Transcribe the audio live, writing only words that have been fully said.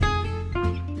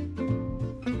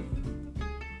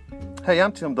Hey,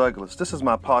 I'm Tim Douglas. This is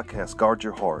my podcast, Guard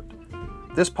Your Heart.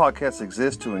 This podcast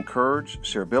exists to encourage,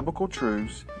 share biblical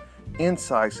truths,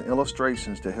 insights, and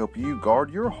illustrations to help you guard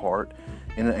your heart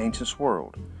in an anxious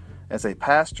world. As a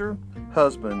pastor,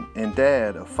 husband, and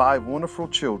dad of 5 wonderful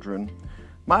children,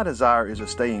 my desire is to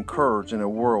stay encouraged in a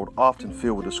world often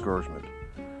filled with discouragement.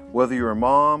 Whether you're a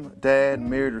mom, dad,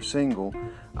 married, or single,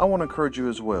 I want to encourage you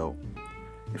as well.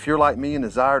 If you're like me and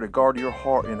desire to guard your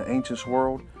heart in an anxious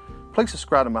world, please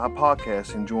subscribe to my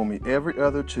podcast and join me every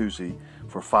other Tuesday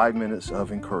for 5 minutes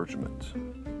of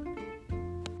encouragement.